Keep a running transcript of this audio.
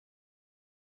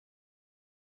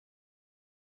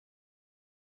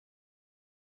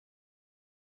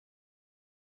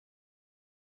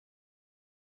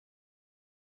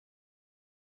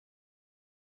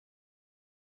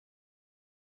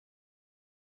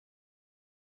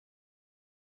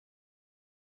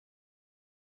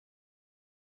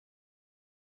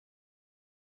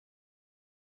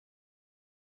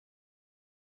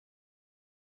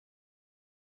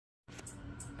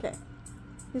Okay.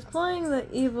 He's playing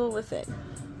the Evil Within.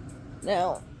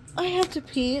 Now, I have to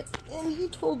pee, and he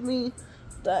told me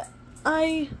that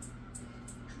I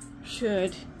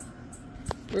should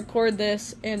record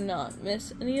this and not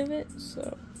miss any of it,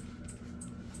 so.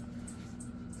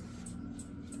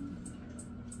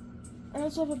 I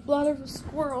also have a bladder of a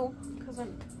squirrel, because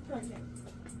I'm pregnant.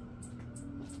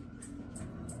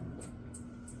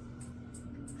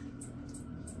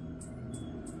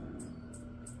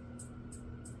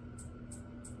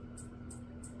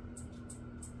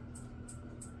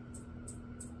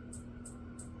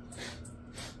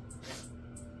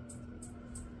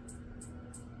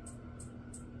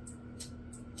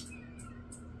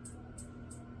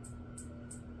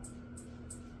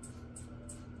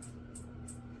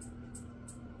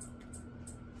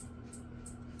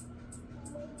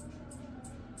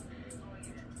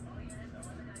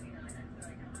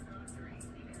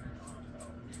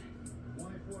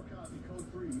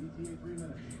 ETA 3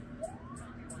 minutes.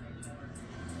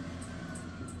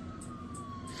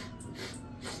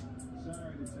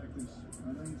 Sorry, detectives.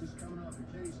 I know you're just coming off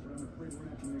the case, but I'm afraid we're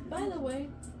not going to make it. By the way,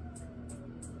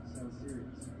 Sounds serious.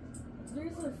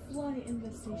 there's a fly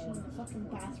infestation in the fucking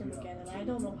bathroom again, and I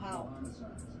don't know how.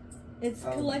 It's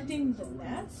collecting the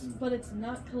gnats, but it's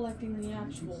not collecting the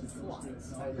actual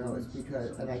flies. I know, it's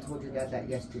because, and I told your dad that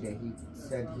yesterday, he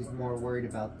said he's more worried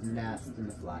about the gnats than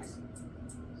the flies.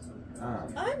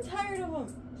 I'm tired of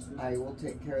them. I will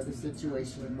take care of the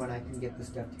situation when I can get the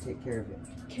stuff to take care of it.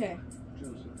 Okay.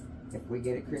 If we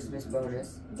get a Christmas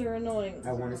bonus, They're annoying.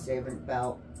 I want to save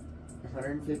about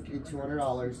 $150 to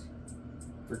 $200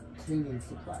 for cleaning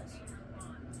supplies.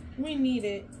 We need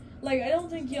it. Like, I don't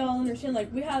think y'all understand.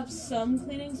 Like, we have some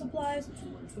cleaning supplies,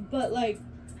 but, like...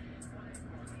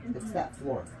 It's that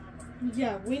floor.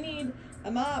 Yeah, we need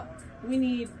a mop. We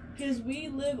need... Because we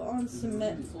live on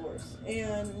cement floors,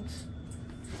 and...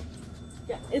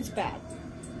 Yeah, it's bad.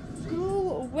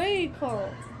 Go away,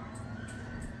 Carl.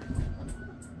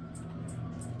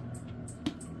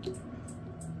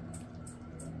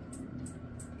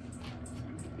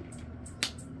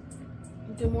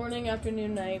 Good morning,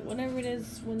 afternoon, night, whatever it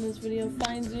is when this video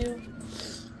finds you.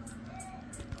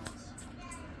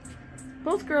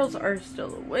 Both girls are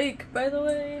still awake, by the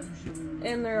way,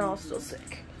 and they're all still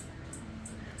sick.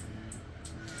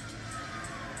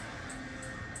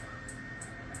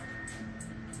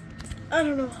 I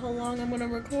don't know how long I'm gonna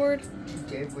record.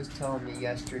 Dave was telling me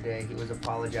yesterday, he was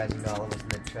apologizing to all of us in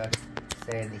the truck,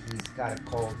 saying that he's got a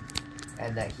cold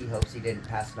and that he hopes he didn't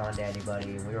pass it on to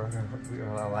anybody. And we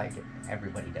were all like,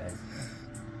 everybody does.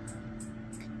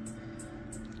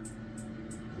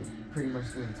 Pretty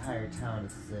much the entire town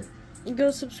is sick.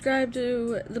 Go subscribe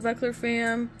to the Buckler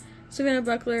fam, Savannah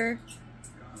Buckler,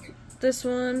 this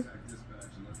one.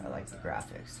 I like the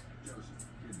graphics.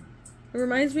 It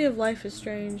reminds me of Life is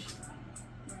Strange.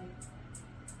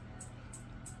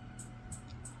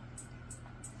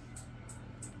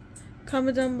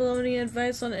 Comment down below any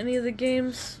advice on any of the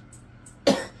games.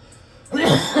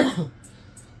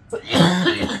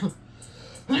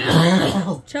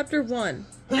 Chapter 1.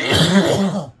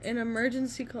 An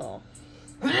emergency call.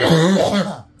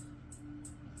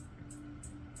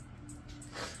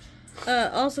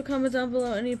 Also comment down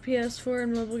below any PS4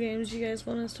 and mobile games you guys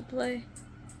want us to play.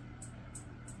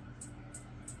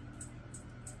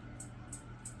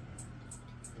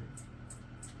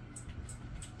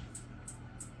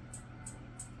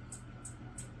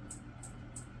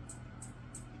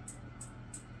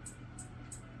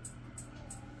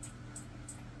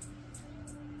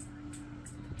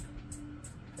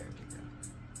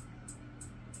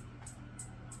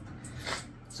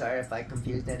 Sorry if I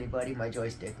confused anybody, my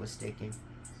joystick was sticking.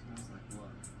 Smells like blood.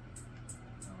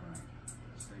 Alright,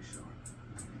 stay sharp.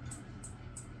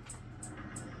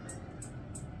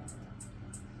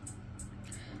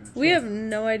 We have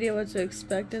no idea what to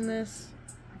expect in this.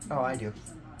 Oh, I do.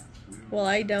 Well,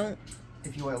 I don't.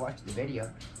 If you want to watch the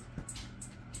video.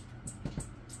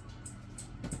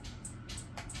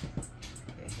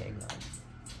 Okay, hang on.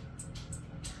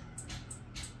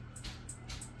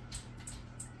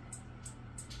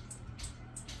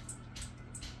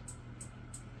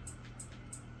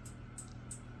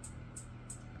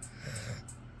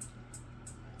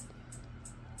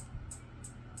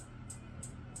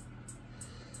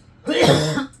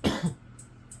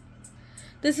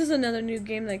 This is another new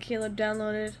game that Caleb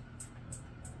downloaded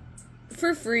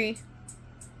for free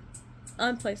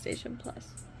on PlayStation Plus.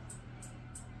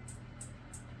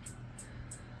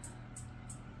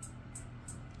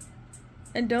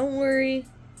 And don't worry,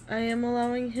 I am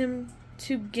allowing him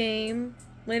to game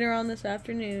later on this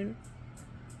afternoon.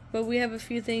 But we have a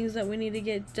few things that we need to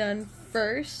get done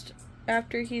first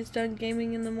after he's done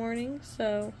gaming in the morning,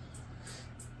 so...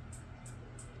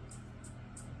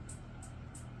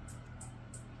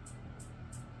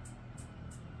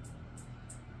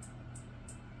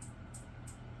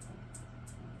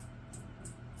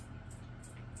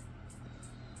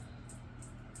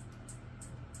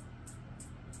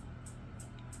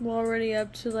 We're already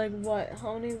up to, like, what?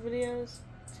 How many videos?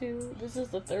 2? This is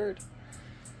the 3rd.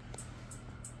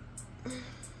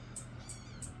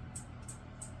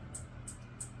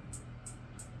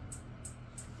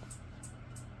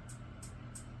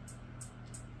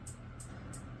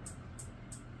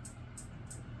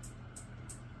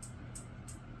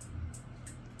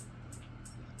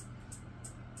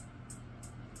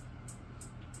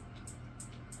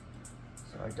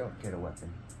 So I don't get a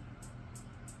weapon.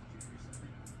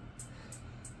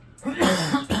 Are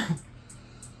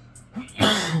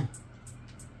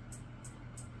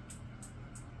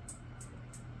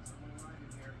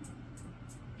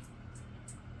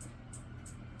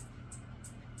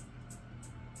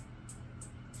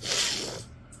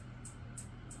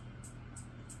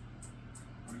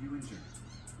you injured?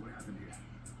 What happened here?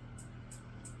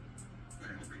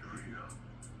 Thanks be real.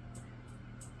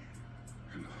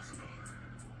 Impossible.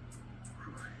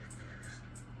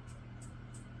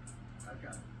 I've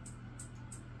got it.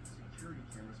 Security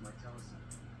cameras might tell us something.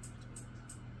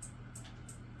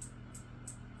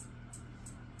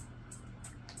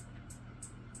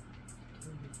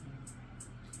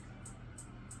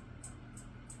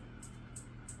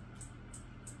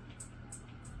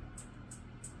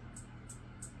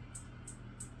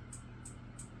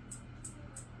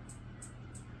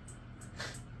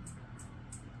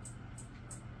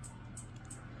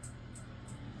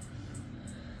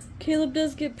 Caleb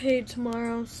does get paid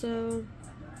tomorrow, so...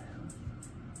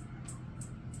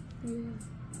 yeah.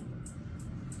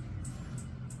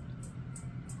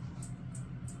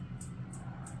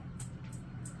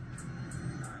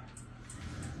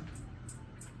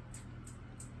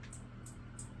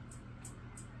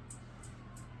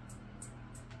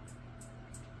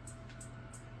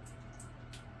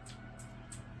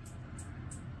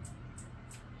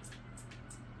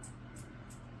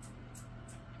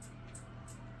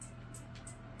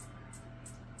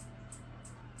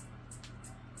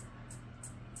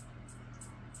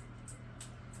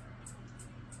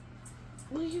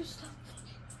 Will you stop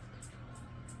fucking?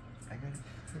 I gotta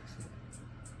fix it.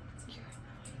 You're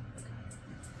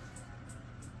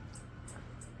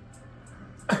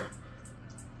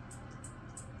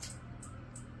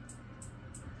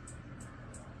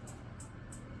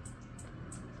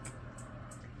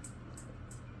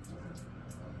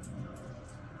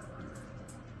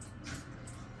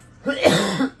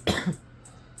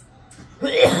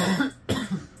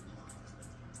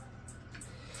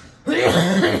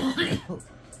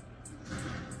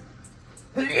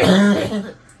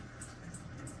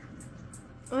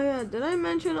Oh yeah, did I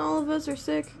mention all of us are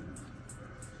sick?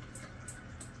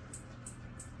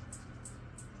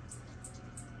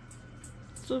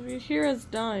 So if you hear us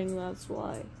dying, that's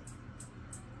why.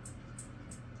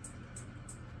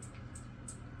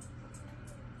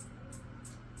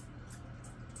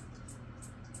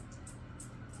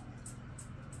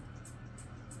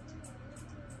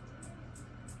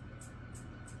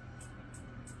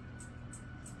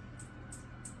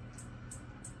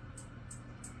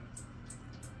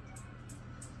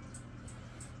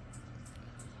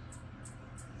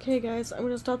 Okay guys, I'm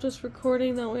gonna stop this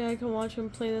recording, that way I can watch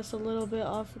him play this a little bit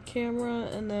off of camera,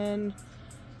 and then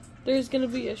there's gonna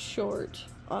be a short,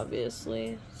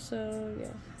 obviously, so yeah.